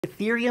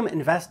Ethereum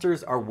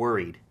investors are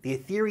worried. The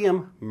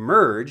Ethereum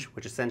merge,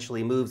 which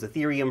essentially moves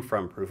Ethereum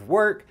from proof of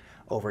work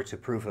over to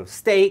proof of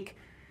stake,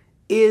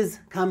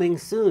 is coming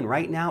soon.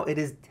 Right now it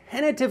is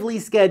tentatively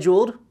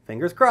scheduled,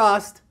 fingers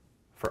crossed,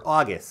 for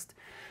August.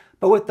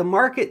 But with the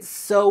market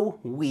so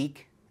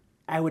weak,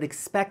 I would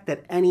expect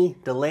that any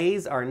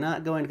delays are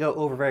not going to go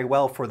over very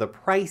well for the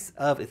price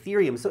of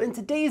Ethereum. So in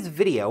today's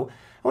video,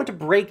 I want to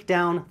break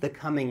down the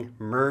coming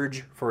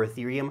merge for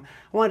Ethereum.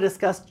 I want to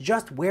discuss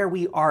just where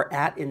we are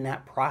at in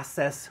that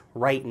process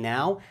right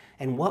now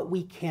and what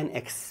we can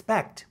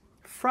expect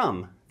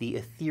from the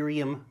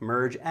Ethereum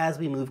merge as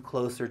we move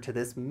closer to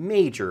this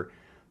major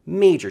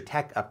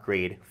tech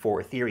upgrade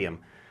for Ethereum.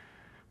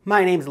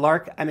 My name's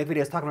Lark. I make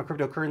videos talking about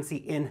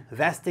cryptocurrency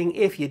investing.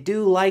 If you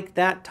do like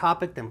that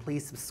topic, then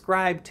please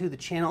subscribe to the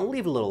channel and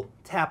leave a little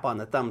tap on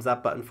the thumbs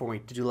up button for me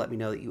to let me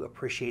know that you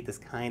appreciate this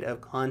kind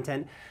of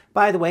content.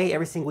 By the way,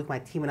 every single week my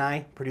team and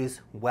I produce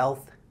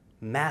Wealth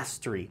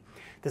Mastery.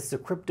 This is a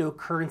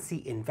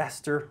cryptocurrency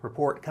investor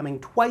report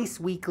coming twice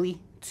weekly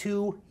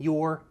to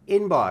your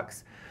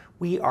inbox.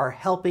 We are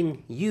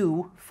helping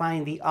you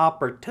find the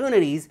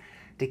opportunities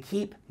to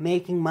keep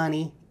making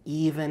money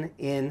even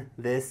in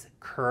this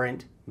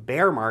current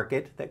bear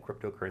market that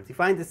cryptocurrency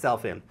finds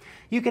itself in.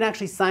 You can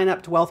actually sign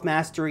up to Wealth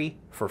Mastery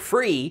for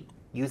free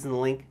using the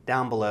link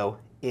down below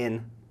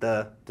in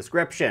the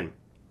description.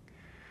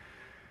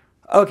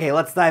 Okay,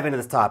 let's dive into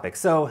this topic.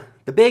 So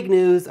the big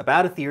news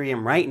about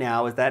Ethereum right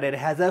now is that it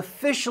has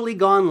officially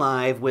gone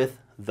live with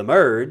the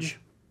merge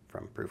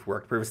from proof of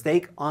work to proof of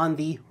stake on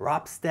the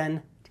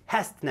Ropsten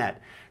testnet.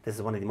 This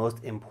is one of the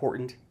most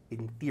important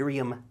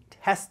Ethereum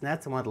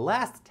testnets and one of the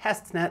last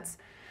testnets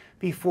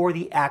before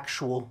the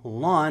actual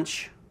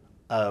launch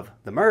of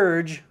the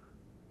merge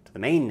to the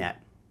mainnet,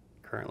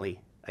 currently,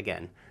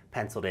 again,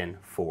 penciled in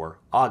for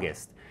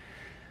August.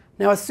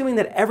 Now, assuming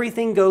that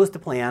everything goes to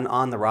plan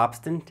on the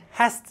Ropsten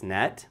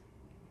testnet,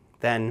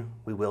 then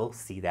we will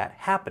see that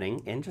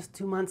happening in just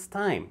 2 months'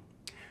 time.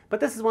 But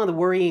this is one of the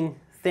worrying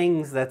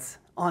things that's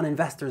on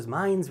investors'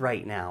 minds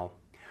right now.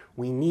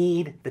 We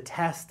need the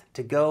test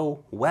to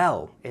go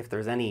well. If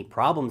there's any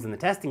problems in the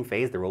testing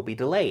phase, there will be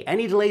delay.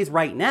 Any delays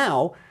right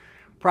now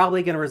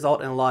probably going to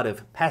result in a lot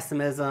of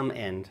pessimism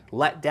and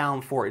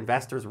letdown for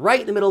investors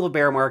right in the middle of a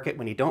bear market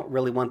when you don't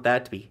really want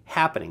that to be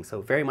happening. So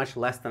very much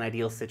less than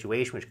ideal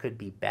situation, which could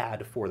be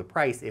bad for the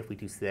price if we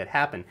do see that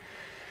happen.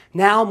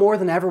 Now, more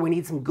than ever, we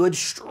need some good,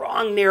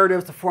 strong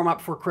narratives to form up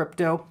for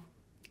crypto,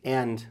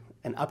 and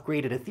an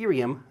upgraded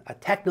Ethereum, a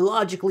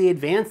technologically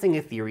advancing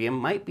Ethereum,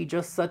 might be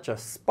just such a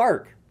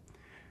spark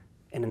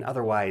in an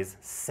otherwise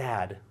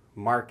sad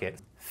market.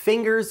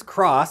 Fingers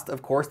crossed,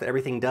 of course, that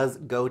everything does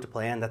go to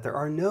plan, that there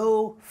are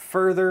no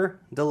further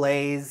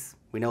delays.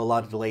 We know a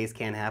lot of delays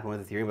can happen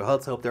with Ethereum, but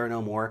let's hope there are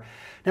no more.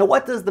 Now,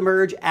 what does the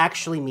merge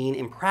actually mean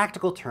in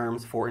practical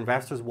terms for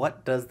investors?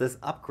 What does this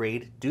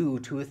upgrade do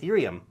to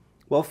Ethereum?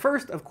 Well,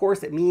 first, of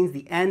course, it means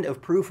the end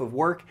of proof of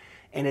work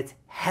and its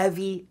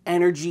heavy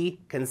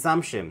energy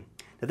consumption.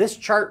 Now, this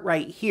chart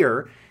right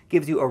here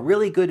gives you a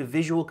really good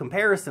visual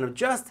comparison of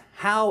just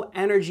how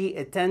energy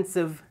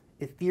intensive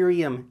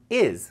Ethereum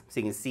is.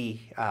 So you can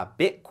see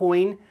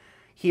Bitcoin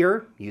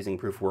here using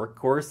proof of work, of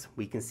course.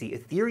 We can see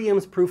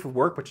Ethereum's proof of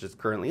work, which is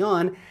currently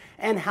on,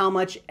 and how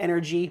much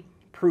energy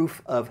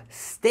proof of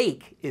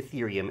stake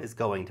Ethereum is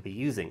going to be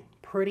using.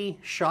 Pretty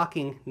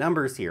shocking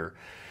numbers here.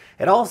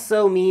 It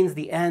also means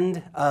the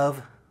end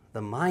of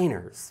the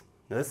miners.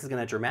 Now, this is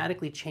going to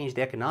dramatically change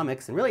the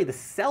economics and really the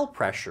sell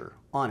pressure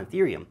on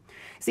Ethereum.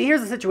 See, here's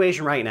the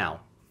situation right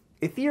now.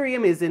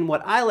 Ethereum is in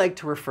what I like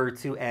to refer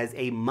to as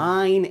a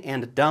mine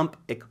and dump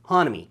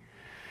economy.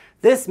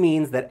 This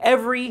means that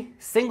every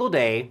single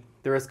day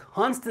there is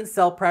constant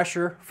sell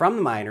pressure from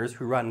the miners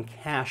who run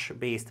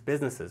cash-based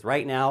businesses.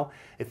 Right now,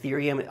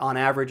 Ethereum on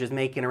average is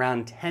making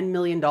around $10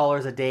 million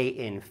a day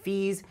in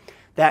fees.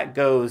 That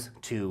goes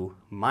to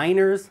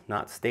miners,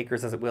 not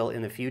stakers as it will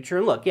in the future.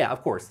 And look, yeah,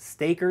 of course,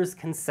 stakers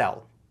can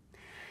sell,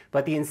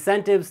 but the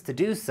incentives to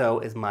do so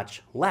is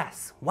much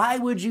less. Why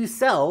would you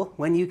sell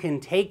when you can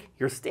take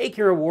your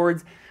staking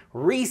rewards,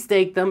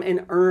 restake them,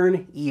 and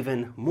earn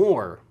even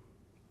more?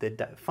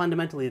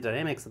 Fundamentally, the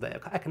dynamics of the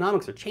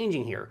economics are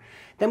changing here.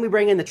 Then we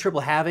bring in the triple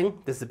halving.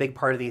 This is a big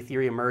part of the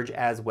Ethereum merge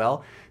as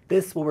well.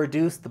 This will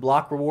reduce the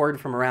block reward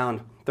from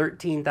around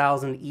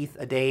 13,000 ETH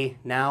a day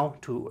now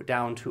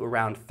down to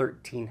around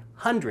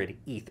 1,300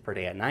 ETH per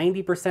day, a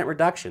 90%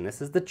 reduction.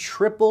 This is the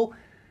triple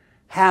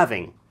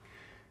halving.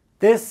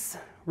 This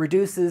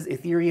reduces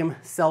Ethereum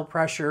sell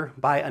pressure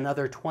by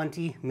another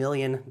 $20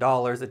 million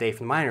a day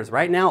from the miners.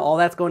 Right now, all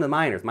that's going to the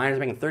miners. Miners are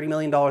making $30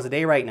 million a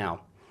day right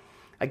now.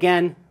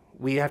 Again,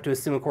 we have to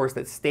assume, of course,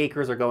 that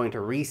stakers are going to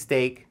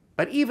restake,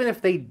 but even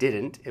if they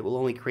didn't, it will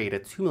only create a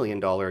 $2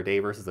 million a day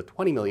versus a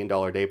 $20 million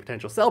a day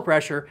potential sell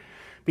pressure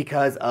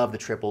because of the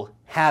triple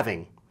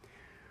halving.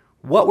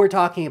 What we're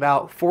talking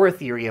about for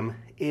Ethereum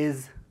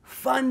is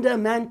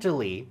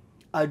fundamentally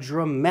a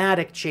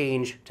dramatic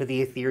change to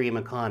the Ethereum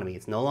economy.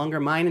 It's no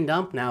longer mine and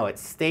dump, now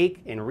it's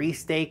stake and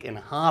restake and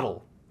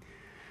hodl.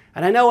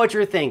 And I know what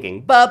you're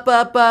thinking, but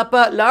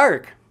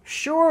Lark,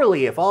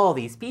 Surely if all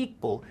these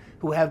people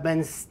who have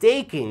been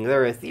staking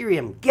their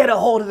Ethereum get a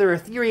hold of their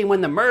Ethereum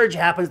when the merge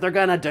happens, they're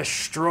gonna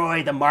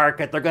destroy the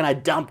market. They're gonna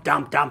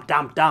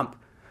dump.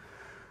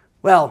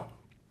 Well,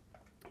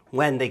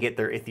 when they get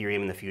their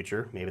Ethereum in the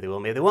future, maybe they will,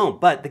 maybe they won't.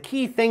 But the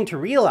key thing to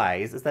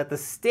realize is that the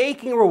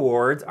staking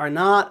rewards are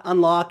not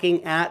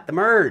unlocking at the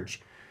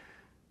merge.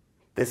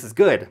 This is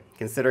good,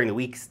 considering the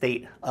weak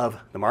state of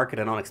the market.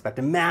 I don't expect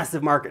a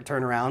massive market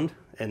turnaround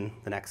in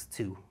the next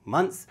 2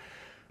 months.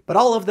 But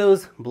all of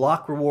those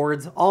block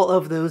rewards, all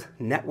of those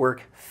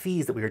network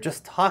fees that we were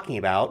just talking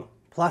about,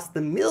 plus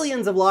the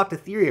millions of locked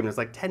Ethereum, there's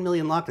like 10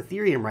 million locked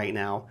Ethereum right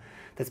now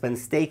that's been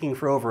staking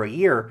for over a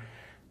year,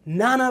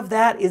 none of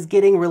that is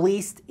getting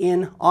released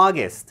in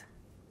August.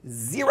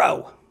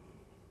 Zero.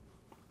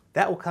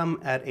 That will come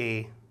at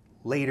a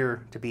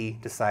later to be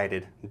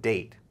decided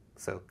date.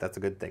 So that's a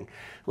good thing.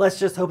 Let's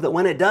just hope that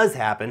when it does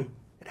happen,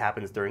 it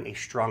happens during a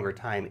stronger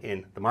time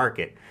in the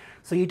market.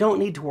 So you don't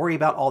need to worry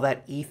about all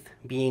that ETH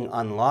being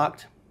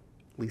unlocked,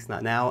 at least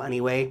not now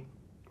anyway,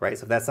 right?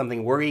 So if that's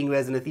something worrying you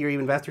as an Ethereum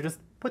investor, just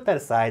put that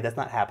aside. That's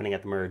not happening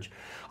at the merge.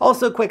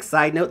 Also, quick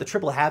side note, the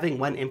triple halving,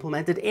 when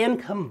implemented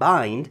and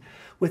combined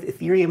with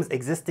Ethereum's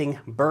existing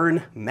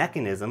burn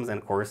mechanisms, and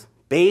of course,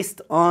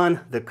 based on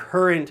the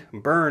current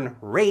burn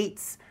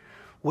rates,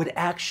 would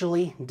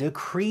actually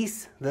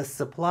decrease the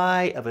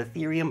supply of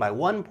Ethereum by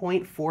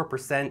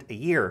 1.4% a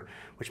year,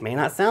 which may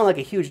not sound like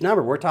a huge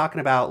number. We're talking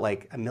about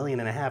like 1.5 million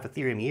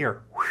Ethereum a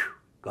year. Whew,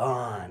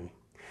 gone.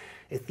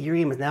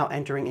 Ethereum is now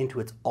entering into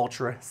its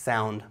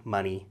ultrasound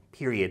money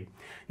period.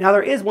 Now,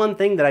 there is one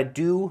thing that I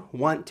do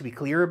want to be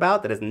clear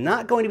about that is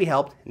not going to be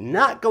helped,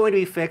 not going to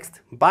be fixed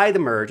by the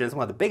merge. And it's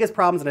one of the biggest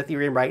problems in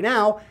Ethereum right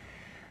now,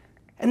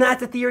 and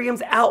that's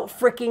Ethereum's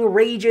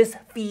out-freaking-rageous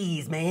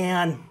fees,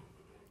 man.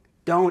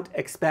 Don't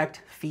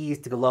expect fees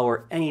to go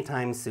lower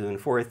anytime soon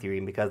for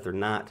Ethereum because they're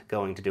not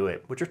going to do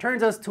it. Which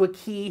returns us to a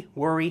key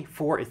worry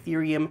for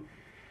Ethereum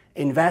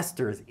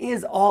investors.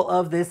 Is all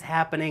of this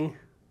happening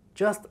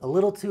just a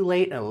little too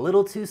late and a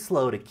little too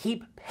slow to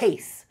keep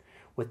pace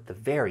with the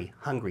very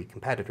hungry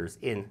competitors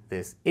in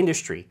this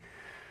industry?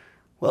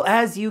 Well,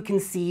 as you can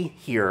see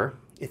here,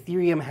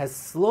 Ethereum has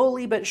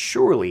slowly but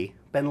surely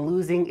been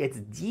losing its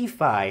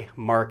DeFi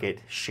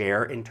market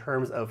share in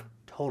terms of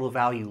total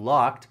value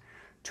locked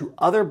to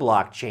other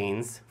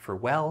blockchains for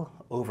well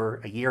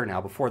over a year now.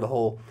 Before the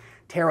whole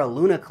Terra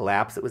Luna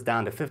collapse, it was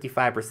down to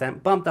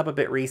 55%, bumped up a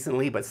bit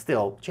recently, but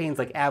still, chains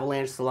like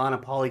Avalanche, Solana,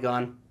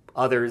 Polygon,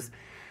 others,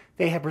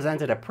 they have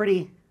presented a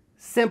pretty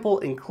simple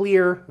and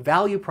clear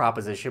value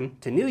proposition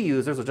to new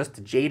users or just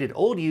to jaded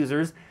old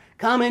users.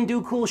 Come and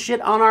do cool shit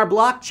on our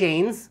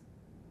blockchains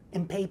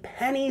and pay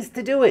pennies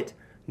to do it,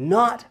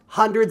 not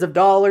hundreds of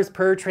dollars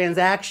per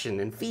transaction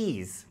in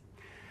fees.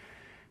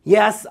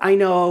 Yes, I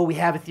know we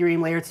have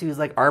Ethereum layer 2s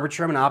like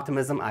Arbitrum and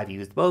Optimism. I've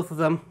used both of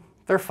them.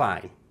 They're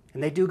fine.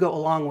 And they do go a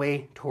long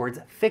way towards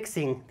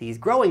fixing these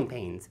growing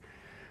pains.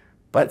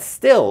 But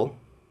still,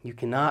 you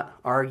cannot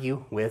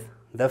argue with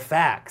the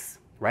facts.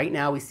 Right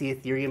now, we see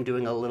Ethereum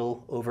doing a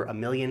little over 1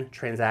 million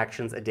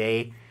transactions a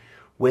day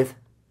with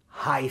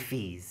high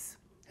fees.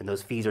 And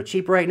those fees are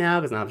cheap right now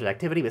because not much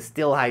activity, but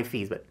still high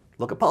fees. But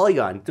look at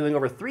Polygon, doing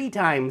over 3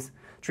 times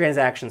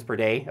transactions per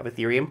day of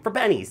Ethereum for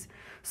pennies.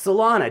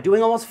 Solana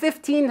doing almost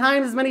 15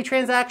 times as many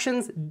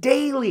transactions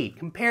daily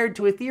compared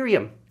to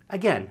Ethereum,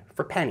 again,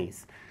 for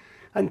pennies.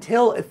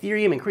 Until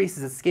Ethereum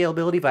increases its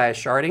scalability via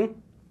sharding,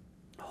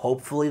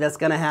 hopefully that's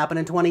going to happen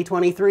in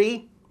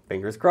 2023,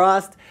 fingers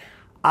crossed,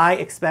 I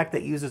expect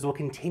that users will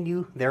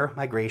continue their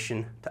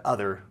migration to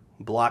other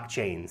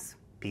blockchains.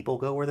 People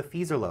go where the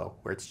fees are low,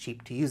 where it's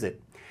cheap to use it.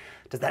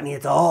 Does that mean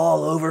it's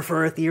all over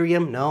for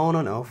Ethereum?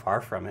 No, far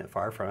from it,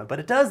 far from it. But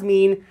it does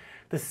mean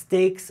the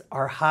stakes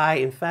are high.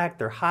 In fact,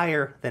 they're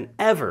higher than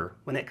ever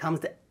when it comes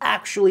to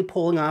actually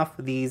pulling off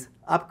these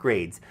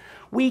upgrades.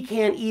 We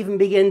can't even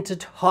begin to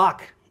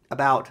talk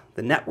about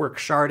the network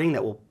sharding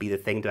that will be the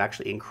thing to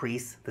actually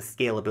increase the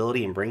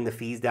scalability and bring the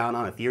fees down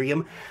on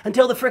Ethereum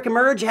until the frickin'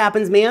 merge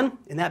happens, man.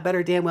 And that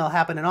better damn well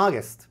happen in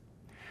August.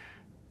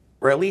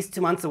 We're at least 2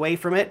 months away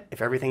from it,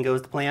 if everything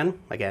goes to plan.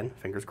 Again,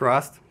 fingers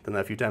crossed, done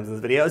that a few times in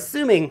this video.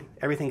 Assuming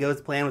everything goes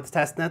to plan with the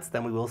testnets,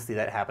 then we will see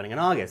that happening in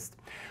August.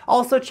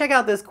 Also, check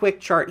out this quick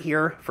chart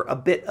here for a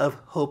bit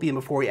of Hopium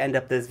before we end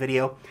up this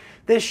video.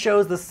 This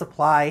shows the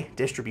supply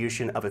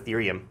distribution of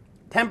Ethereum.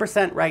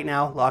 10% right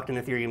now locked in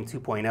Ethereum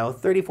 2.0,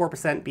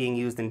 34% being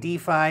used in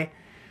DeFi,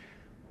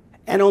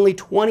 and only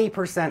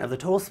 20% of the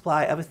total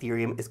supply of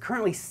Ethereum is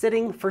currently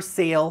sitting for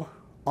sale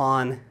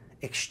on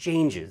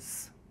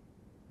exchanges.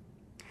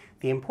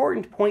 The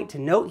important point to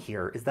note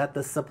here is that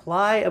the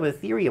supply of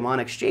Ethereum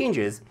on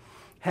exchanges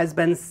has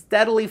been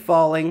steadily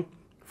falling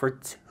for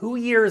 2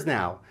 years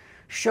now,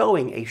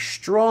 showing a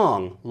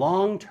strong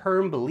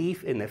long-term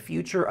belief in the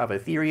future of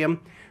Ethereum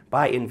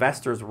by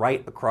investors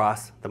right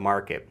across the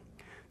market.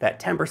 That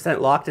 10%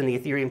 locked in the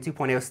Ethereum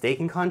 2.0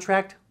 staking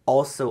contract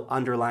also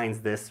underlines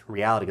this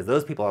reality because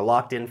those people are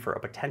locked in for a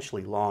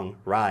potentially long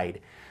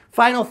ride.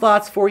 Final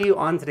thoughts for you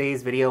on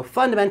today's video.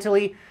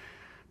 Fundamentally,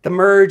 The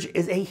merge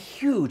is a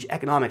huge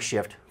economic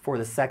shift for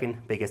the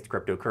second biggest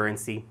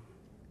cryptocurrency.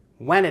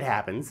 When it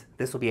happens,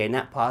 this will be a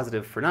net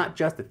positive for not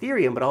just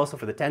Ethereum, but also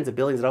for the tens of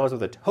billions of dollars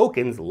worth of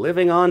tokens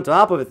living on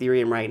top of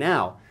Ethereum right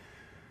now.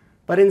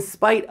 But in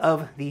spite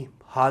of the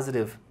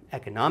positive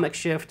economic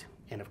shift,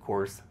 and of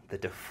course the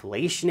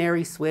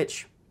deflationary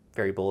switch,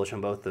 very bullish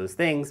on both those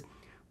things,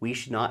 we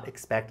should not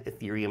expect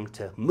Ethereum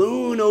to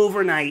moon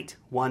overnight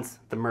once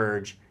the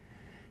merge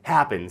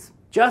happens.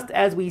 Just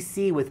as we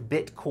see with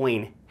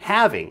Bitcoin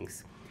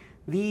halvings,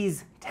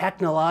 these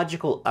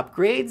technological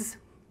upgrades,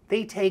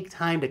 they take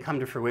time to come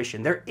to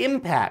fruition. Their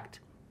impact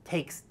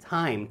takes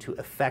time to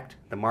affect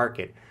the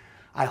market.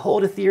 I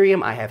hold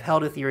Ethereum, I have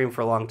held Ethereum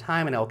for a long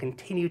time, and I will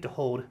continue to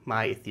hold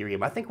my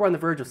Ethereum. I think we're on the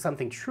verge of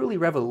something truly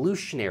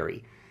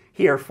revolutionary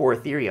here for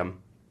Ethereum,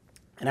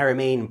 and I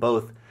remain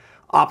both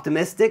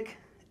optimistic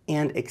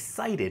and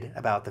excited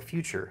about the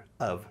future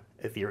of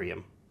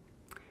Ethereum.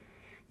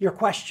 Your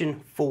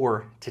question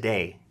for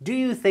today: do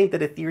you think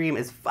that Ethereum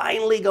is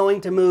finally going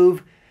to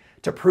move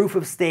to proof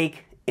of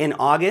stake in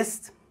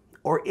August?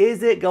 Or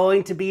is it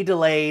going to be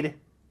delayed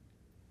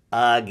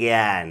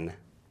again?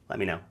 Let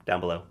me know down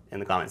below in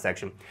the comment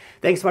section.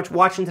 Thanks so much for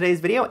watching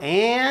today's video,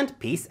 and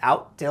peace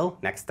out till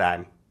next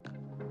time.